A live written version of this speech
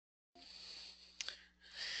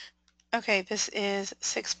Okay, this is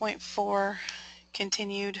 6.4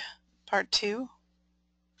 continued part 2.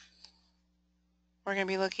 We're going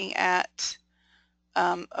to be looking at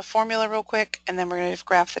a formula real quick, and then we're going to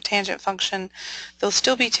graph the tangent function. There'll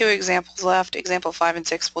still be 2 examples left. Example 5 and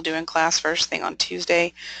 6 we'll do in class first thing on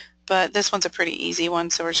Tuesday, but this one's a pretty easy one,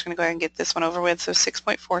 so we're just going to go ahead and get this one over with. So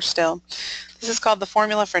 6.4 still. This is called the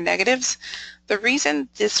formula for negatives. The reason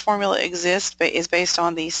this formula exists is based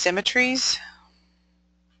on the symmetries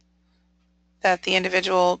that the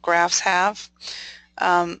individual graphs have.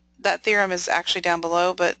 That theorem is actually down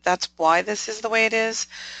below, but that's why this is the way it is.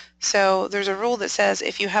 So there's a rule that says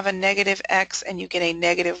if you have a negative x and you get a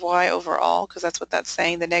negative y overall, because that's what that's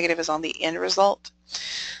saying, the negative is on the end result,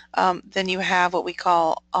 then you have what we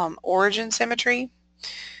call origin symmetry.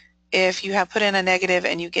 If you have put in a negative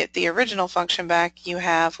and you get the original function back, you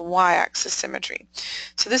have y-axis symmetry.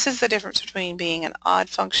 So this is the difference between being an odd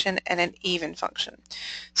function and an even function.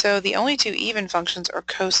 So the only 2 even functions are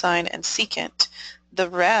cosine and secant. The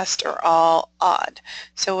rest are all odd.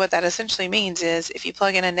 So what that essentially means is if you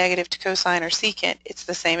plug in a negative to cosine or secant, it's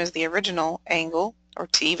the same as the original angle or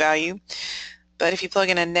t value. But if you plug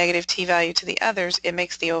in a negative t value to the others, it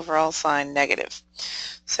makes the overall sign negative.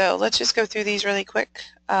 So let's just go through these really quick.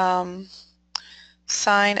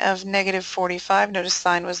 Sine of negative 45, notice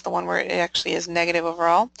sine was the one where it actually is negative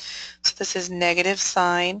overall. So this is negative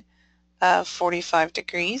sine of 45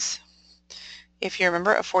 degrees. If you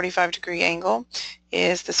remember, a 45-degree angle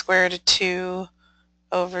is the square root of 2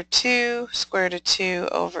 over 2, square root of 2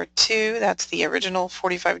 over 2. That's the original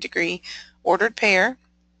 45-degree ordered pair.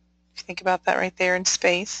 If you think about that right there in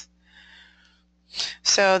space.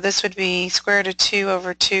 So this would be square root of 2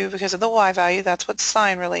 over 2 because of the y value. That's what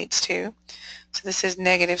sine relates to. So this is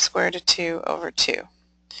negative square root of 2 over 2.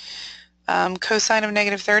 Cosine of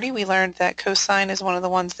negative 30, we learned that cosine is one of the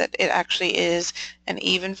ones that it actually is an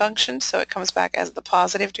even function, so it comes back as the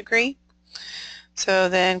positive degree. So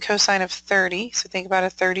then cosine of 30, so think about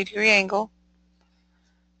a 30-degree angle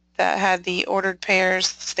that had the ordered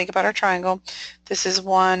pairs. Let's think about our triangle. This is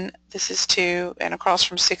 1, this is 2, and across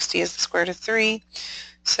from 60 is the square root of 3.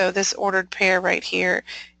 So this ordered pair right here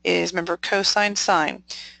is, remember, cosine sine.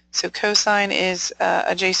 So cosine is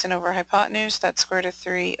adjacent over hypotenuse, that's square root of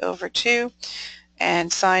 3 over 2,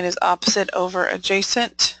 and sine is opposite over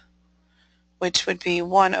adjacent, which would be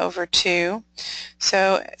 1 over 2.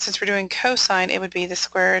 So since we're doing cosine, it would be the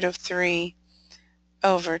square root of 3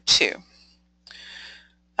 over 2.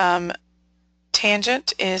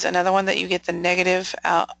 Tangent is another one that you get the negative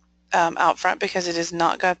out front because it has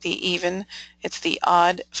not got the even, it's the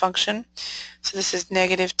odd function. So this is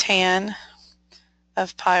negative tan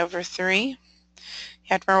of pi over 3. You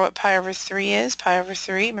have to remember what pi over 3 is. Pi over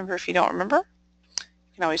 3, remember, if you don't remember,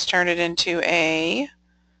 you can always turn it into a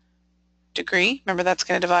degree. Remember, that's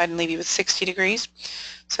going to divide and leave you with 60 degrees.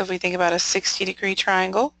 So if we think about a 60-degree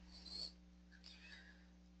triangle,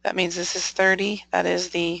 that means this is 30. That is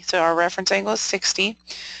so our reference angle is 60.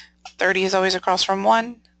 30 is always across from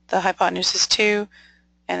 1. The hypotenuse is 2.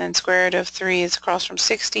 And then square root of 3 is across from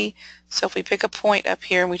 60. So if we pick a point up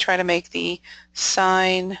here and we try to make the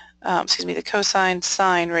the cosine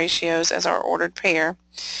sine ratios as our ordered pair,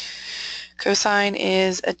 cosine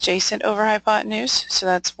is adjacent over hypotenuse, so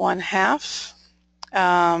that's 1/2.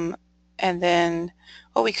 And then,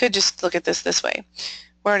 well, we could just look at this way.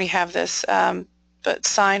 We already have this, but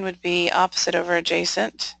sine would be opposite over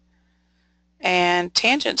adjacent. And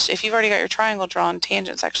tangents, if you've already got your triangle drawn,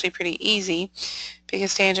 tangent's actually pretty easy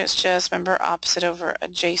because tangent's just, remember, opposite over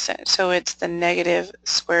adjacent. So it's the negative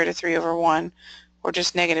square root of 3 over 1, or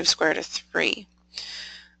just negative square root of 3.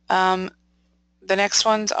 The next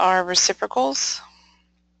ones are reciprocals.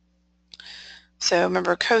 So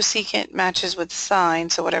remember, cosecant matches with sine,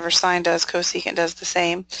 so whatever sine does, cosecant does the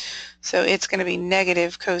same. So it's going to be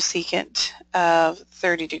negative cosecant of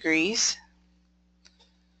 30 degrees.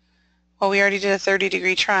 Well, we already did a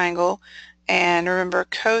 30-degree triangle, and remember,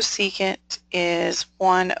 cosecant is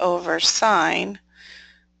 1 over sine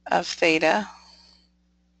of theta.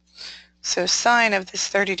 So sine of this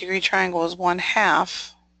 30-degree triangle is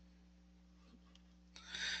 1/2.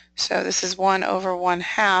 So this is 1 over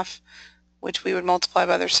 1/2, which we would multiply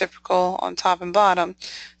by the reciprocal on top and bottom.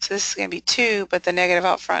 So this is going to be 2, but the negative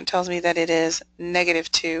out front tells me that it is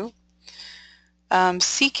negative 2.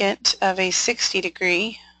 Secant of a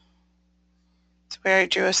 60-degree, so we already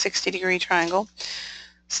drew a 60-degree triangle.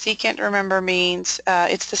 Secant, remember, means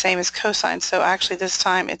it's the same as cosine, so actually this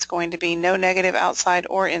time it's going to be no negative outside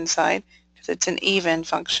or inside because it's an even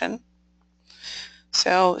function.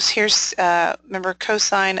 So here's, remember,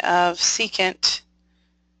 cosine of secant,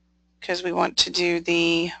 because we want to do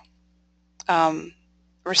the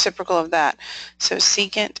reciprocal of that. So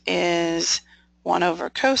secant is 1 over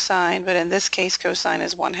cosine, but in this case cosine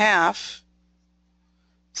is 1/2.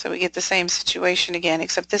 So we get the same situation again,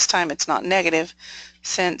 except this time it's not negative,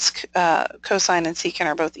 since cosine and secant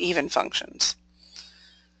are both even functions.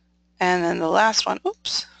 And then the last one,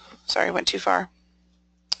 oops, sorry, went too far.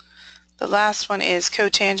 The last one is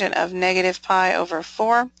cotangent of negative pi over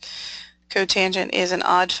 4. Cotangent is an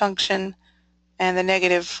odd function, and the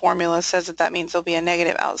negative formula says that that means there'll be a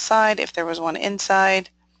negative outside if there was one inside.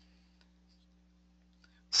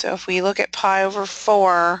 So if we look at pi over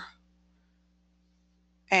 4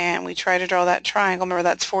 and we try to draw that triangle, remember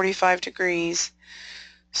that's 45 degrees.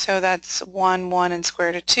 So that's 1, 1, and square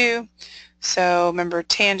root of 2. So remember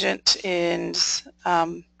tangent is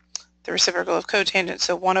the reciprocal of cotangent,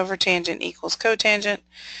 so 1 over tangent equals cotangent.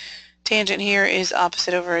 Tangent here is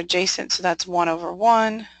opposite over adjacent, so that's 1 over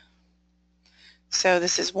 1. So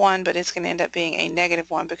this is 1, but it's going to end up being a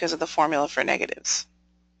 -1 because of the formula for negatives.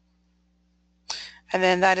 And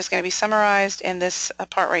then that is going to be summarized in this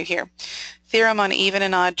part right here. Theorem on even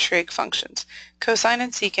and odd trig functions. Cosine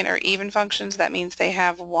and secant are even functions. That means they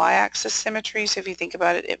have y-axis symmetry. So if you think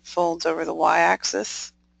about it, it folds over the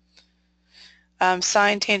y-axis.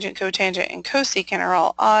 Sine, tangent, cotangent, and cosecant are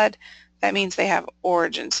all odd. That means they have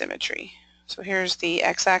origin symmetry. So here's the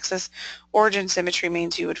x-axis. Origin symmetry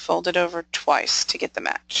means you would fold it over twice to get the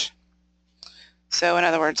match. So in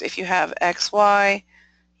other words, if you have xy,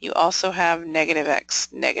 you also have -x,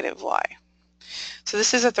 -y. So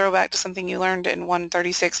this is a throwback to something you learned in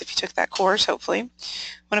 136 if you took that course, hopefully.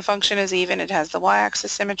 When a function is even, it has the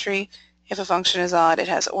y-axis symmetry. If a function is odd, it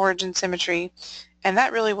has origin symmetry. And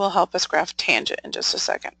that really will help us graph tangent in just a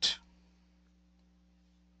second.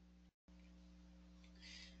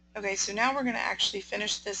 Okay, so now we're going to actually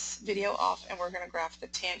finish this video off and we're going to graph the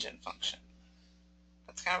tangent function.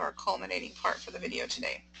 That's kind of our culminating part for the video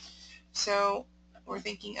today. So we're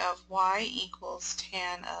thinking of y equals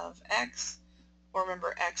tan of x, or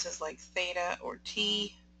remember x is like theta or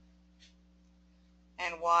t,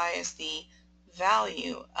 and y is the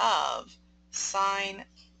value of sine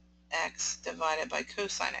x divided by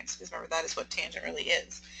cosine x, because remember that is what tangent really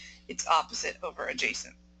is. It's opposite over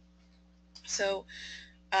adjacent. So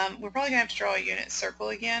we're probably going to have to draw a unit circle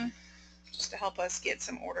again, just to help us get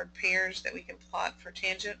some ordered pairs that we can plot for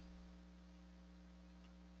tangent.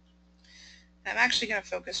 I'm actually going to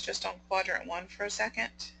focus just on quadrant 1 for a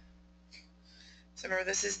second. So remember,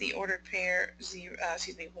 this is the ordered pair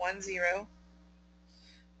 1, 0.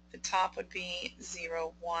 The top would be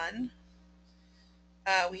 0, 1.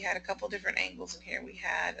 We had a couple different angles in here. We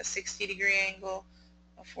had a 60-degree angle,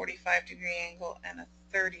 a 45-degree angle, and a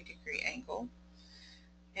 30-degree angle.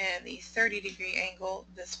 And the 30-degree angle,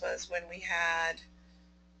 this was when we had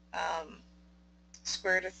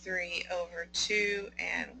square root of 3 over 2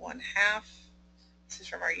 and 1/2. This is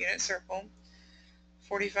from our unit circle.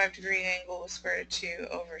 45-degree angle was square root of 2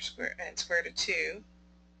 over square root of 2.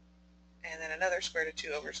 And then another square root of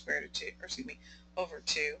 2 over square root of 2, or excuse me, over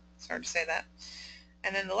 2. It's hard to say that.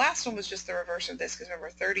 And then the last one was just the reverse of this, because remember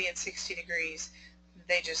 30 and 60 degrees,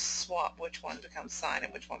 they just swap which one becomes sine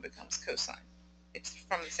and which one becomes cosine. It's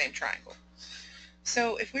from the same triangle.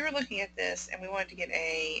 So if we were looking at this and we wanted to get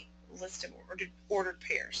a list of ordered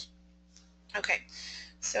pairs. Okay,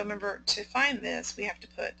 so remember, to find this, we have to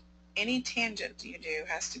put any tangent you do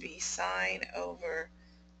has to be sine over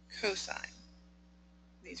cosine.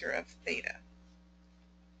 These are of theta.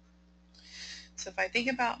 So if I think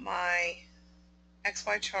about my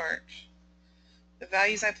XY chart, the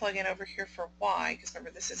values I plug in over here for y, because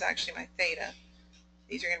remember this is actually my theta,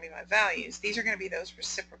 these are going to be my values. These are going to be those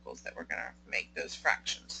reciprocals that we're going to make those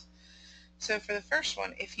fractions. So for the first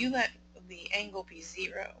one, if you let the angle be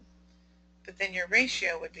 0, but then your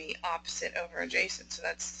ratio would be opposite over adjacent, so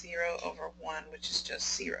that's 0 over 1, which is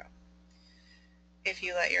just 0. If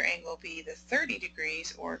you let your angle be the 30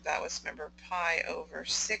 degrees, or that was, remember, pi over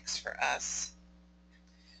 6 for us,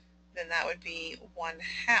 then that would be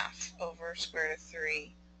 1/2 over square root of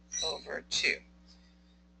 3 over 2.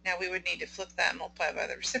 Now we would need to flip that and multiply by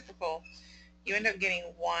the reciprocal. You end up getting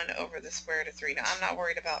 1 over the square root of 3. Now I'm not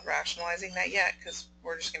worried about rationalizing that yet, because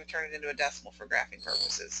we're just going to turn it into a decimal for graphing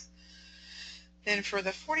purposes. Then for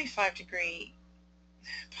the 45-degree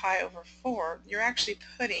pi over 4, you're actually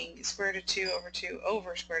putting square root of 2 over 2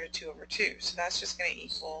 over square root of 2 over 2. So that's just going to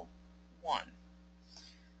equal 1.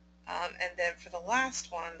 And then for the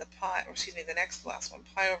last one, the next to last one,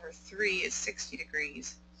 pi over 3 is 60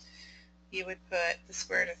 degrees. You would put the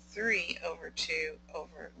square root of 3 over 2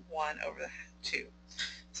 over 1 over the 2.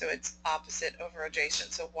 So it's opposite over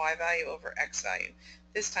adjacent, so y value over x value.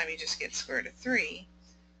 This time you just get square root of 3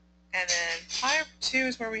 And then pi over 2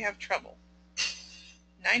 is where we have trouble.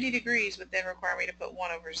 90 degrees would then require me to put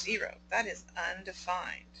 1 over 0. That is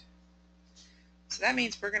undefined. So that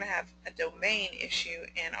means we're going to have a domain issue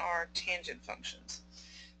in our tangent functions.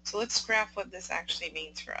 So let's graph what this actually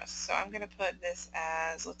means for us. So I'm going to put this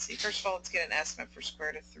as, let's see, first of all, let's get an estimate for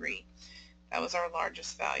square root of 3. That was our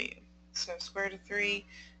largest value. So square root of 3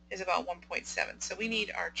 is about 1.7. So we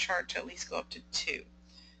need our chart to at least go up to 2.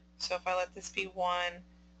 So if I let this be 1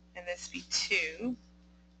 and this be 2,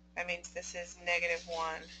 that means this is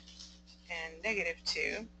 -1 and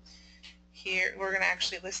 -2. Here we're going to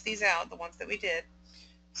actually list these out, the ones that we did.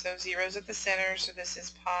 So 0's at the center, so this is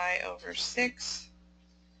pi over 6.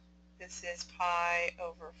 This is pi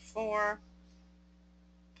over 4,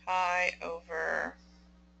 pi over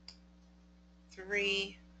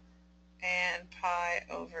 3, and pi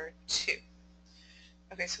over 2.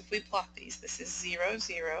 Okay, so if we plot these, this is 0,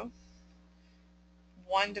 0.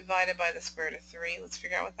 1 divided by the square root of 3. Let's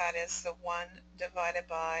figure out what that is. So 1 divided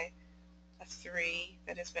by a 3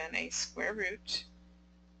 that has been a square root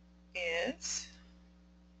is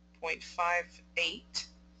 0.58.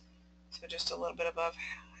 So just a little bit above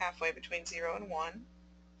halfway between 0 and 1.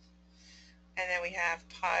 And then we have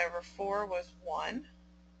pi over 4 was 1.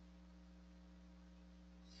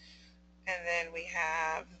 And then we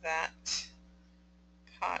have that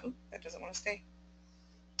pi, that doesn't want to stay.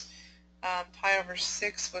 Pi over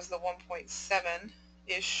 6 was the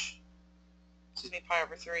 1.7-ish, excuse me, pi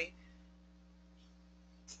over 3.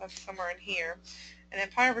 So that's somewhere in here. And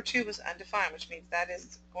then pi over 2 was undefined, which means that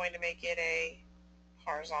is going to make it a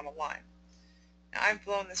horizontal line. Now I've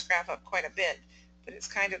blown this graph up quite a bit, but it's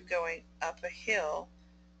kind of going up a hill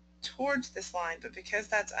towards this line, but because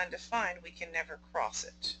that's undefined, we can never cross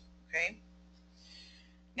it, okay?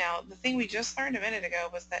 Now, the thing we just learned a minute ago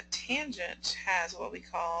was that tangent has what we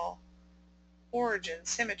call origin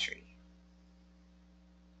symmetry.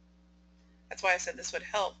 That's why I said this would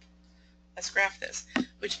help us graph this,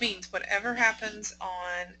 which means whatever happens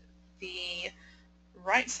on the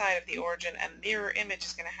right side of the origin, a mirror image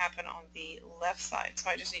is going to happen on the left side. So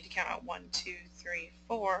I just need to count out 1, 2, 3,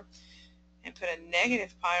 4, and put a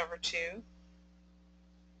negative pi over 2,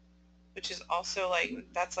 which is also like,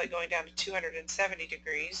 that's like going down to 270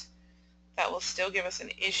 degrees. That will still give us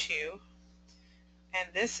an issue. And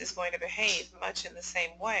this is going to behave much in the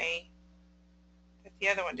same way that the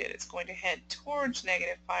other one did. It's going to head towards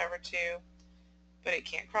negative pi over 2, but it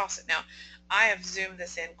can't cross it. Now, I have zoomed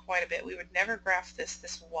this in quite a bit. We would never graph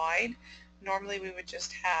this wide. Normally we would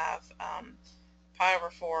just have pi over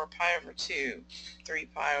 4, pi over 2, 3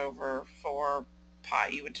 pi over 4, pi.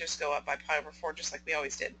 You would just go up by pi over 4 just like we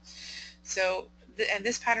always did. So, and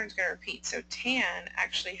this pattern is going to repeat. So tan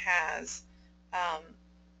actually has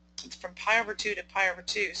from pi over 2 to pi over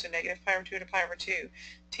 2, so negative pi over 2 to pi over 2,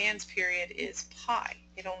 tan's period is pi.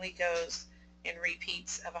 It only goes in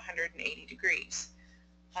repeats of 180 degrees.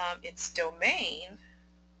 Its domain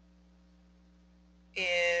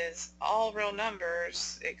is all real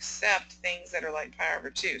numbers except things that are like pi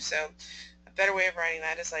over 2. So a better way of writing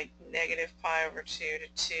that is like negative pi over 2 to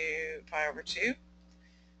 2 pi over 2,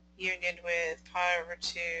 union with pi over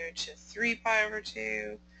 2 to 3 pi over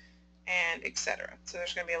 2, and etc. So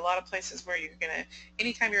there's going to be a lot of places where you're going to,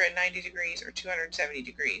 anytime you're at 90 degrees or 270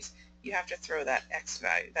 degrees, you have to throw that x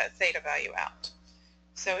value, that theta value out.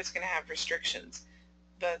 So it's going to have restrictions.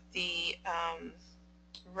 But the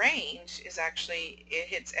range is actually, it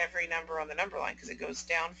hits every number on the number line because it goes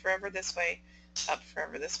down forever this way, up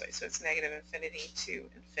forever this way. So it's negative infinity to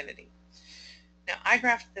infinity. Now I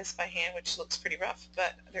graphed this by hand, which looks pretty rough,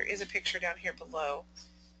 but there is a picture down here below,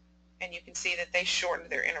 and you can see that they shortened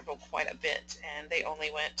their interval quite a bit, and they only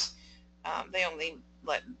went, they only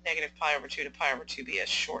let negative pi over 2 to pi over 2 be a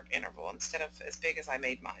short interval instead of as big as I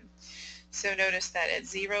made mine. So notice that at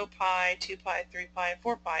 0 pi, 2 pi, 3 pi,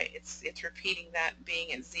 4 pi, it's repeating that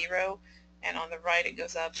being at 0, and on the right it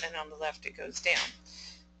goes up, and on the left it goes down.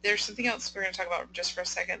 There's something else we're going to talk about just for a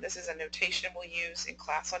second. This is a notation we'll use in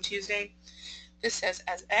class on Tuesday. This says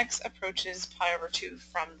as x approaches pi over 2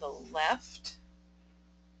 from the left,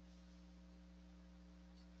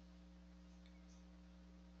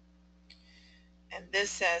 and this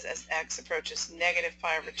says as x approaches negative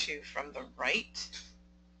pi over 2 from the right,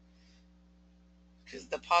 because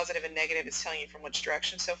the positive and negative is telling you from which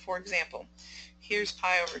direction. So for example, here's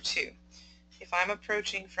pi over 2. If I'm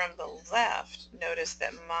approaching from the left, notice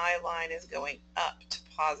that my line is going up to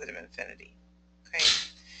positive infinity. Okay.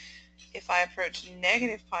 If I approach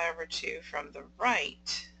negative pi over 2 from the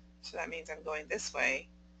right, so that means I'm going this way,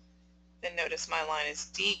 then notice my line is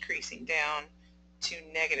decreasing down to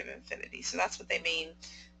negative infinity. So that's what they mean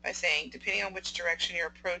by saying, depending on which direction you're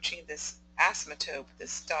approaching this asymptote,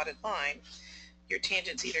 this dotted line, your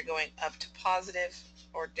tangent's either going up to positive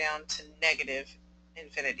or down to negative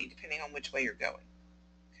infinity, depending on which way you're going.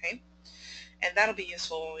 Okay? And that'll be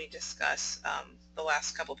useful when we discuss the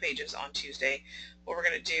last couple pages on Tuesday. What we're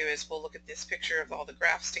going to do is we'll look at this picture of all the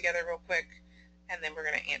graphs together real quick, and then we're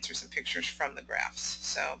going to answer some pictures from the graphs.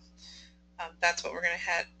 So that's what we're going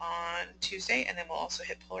to hit on Tuesday, and then we'll also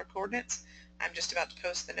hit polar coordinates. I'm just about to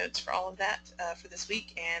post the notes for all of that for this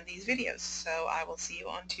week and these videos, so I will see you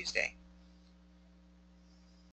on Tuesday.